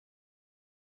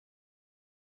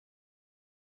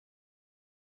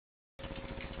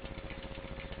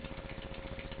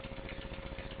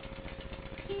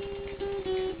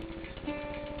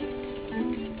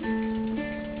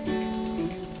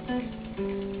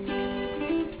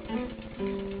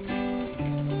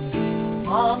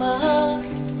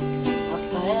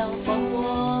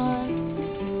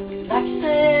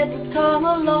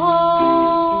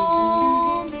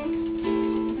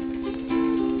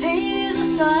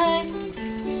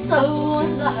so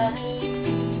unlike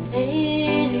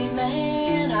any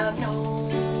man I've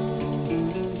known.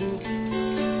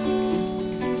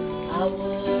 I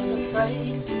was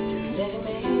afraid to let him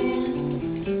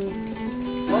in,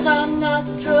 'cause I'm not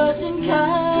the trusting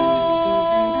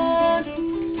kind.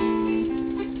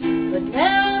 But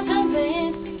now I'm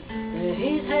convinced that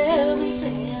he's heavily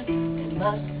sent and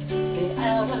must be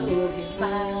out of his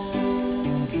mind.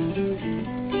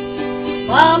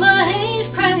 Mama, he's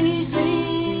crazy,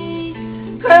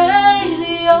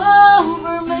 crazy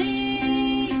over me.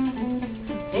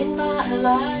 In my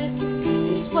life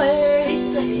is where he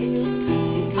says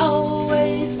he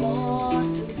always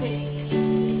wants to be.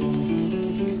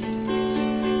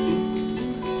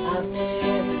 I've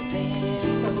never been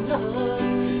so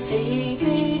loved, he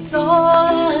beats all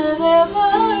I've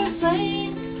ever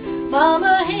seen.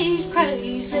 Mama, he's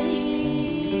crazy,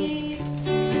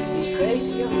 he's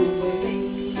crazy over me.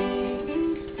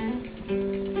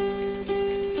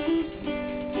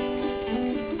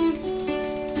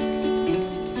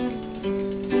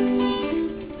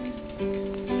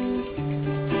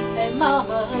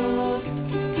 Mama,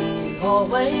 you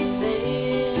always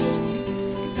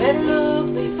said, better look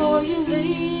before you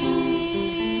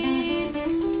leave.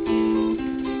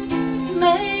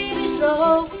 Maybe so,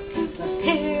 but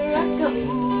here I go,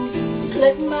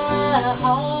 let my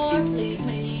heart lead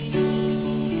me.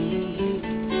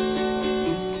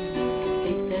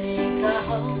 He thinks I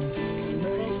hope the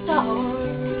moon and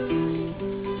stars,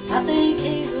 I think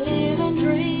he's living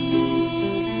dreams.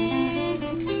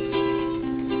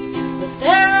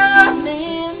 There are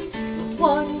men, but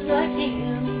ones like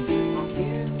him are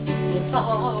few and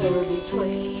far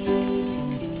between.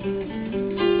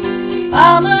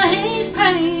 Mama,